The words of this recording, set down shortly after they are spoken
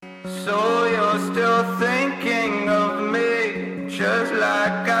So you're still thinking of me, just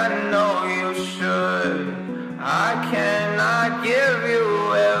like I know you should. I cannot give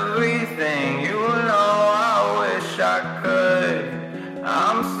you everything, you know I wish I could.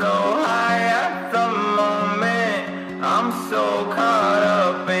 I'm so high at the moment, I'm so caught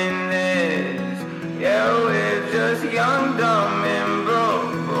up in this. Yeah, we're just young, dumb, and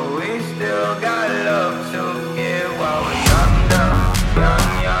broke, but we still got love to give while we're young, dumb,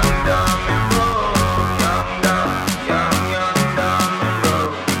 young, dumb, and broke. Young, dumb, young, dumb, and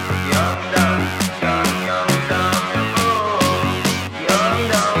broke. Young, dumb, young, dumb, and broke. Young,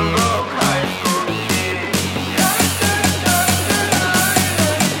 dumb, broke high school kid.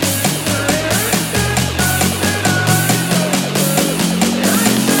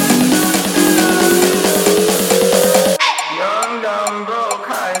 Young, dumb, broke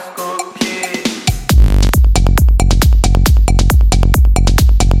high school kid.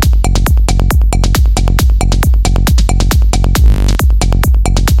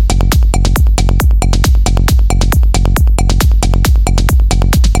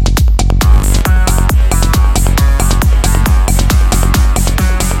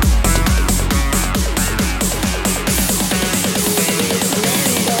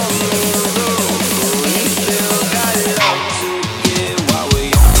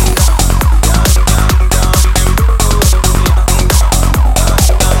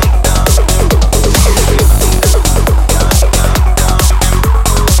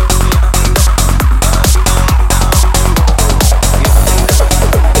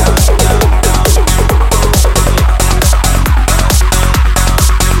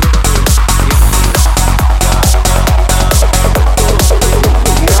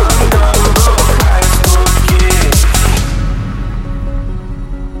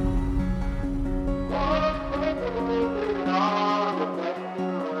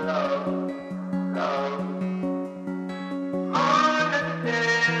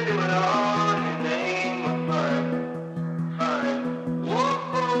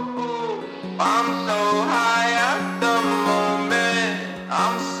 I'm so high at the moment,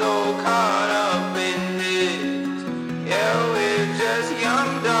 I'm so caught up in this. Yeah, we're just young,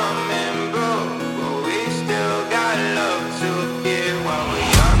 dumb, and broke, but we still got love to give while we're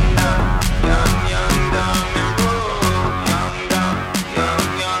young, dumb, and broke. Young, dumb, and broke. Young, dumb,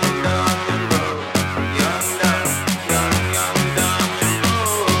 and broke.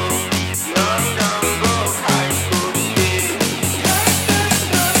 Young, dumb, broke high school kid.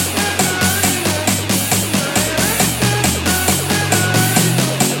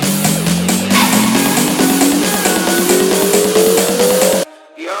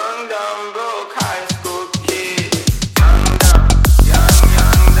 Young, dumb, broke high school kid. Young, dumb,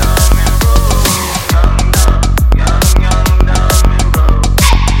 and broke. Young, dumb, and broke.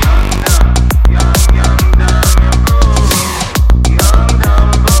 Young, dumb, and broke. Young,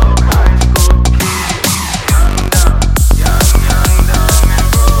 dumb, broke high school kid. Young, dumb, and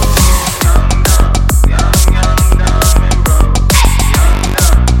broke. Young, dumb, and broke.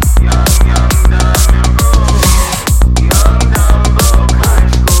 Young, dumb, and broke. Young, dumb, broke high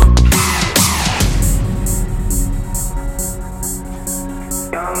school kid.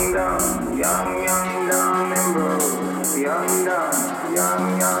 Young, dumb, and broke. Young,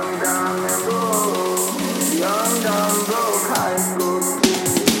 dumb,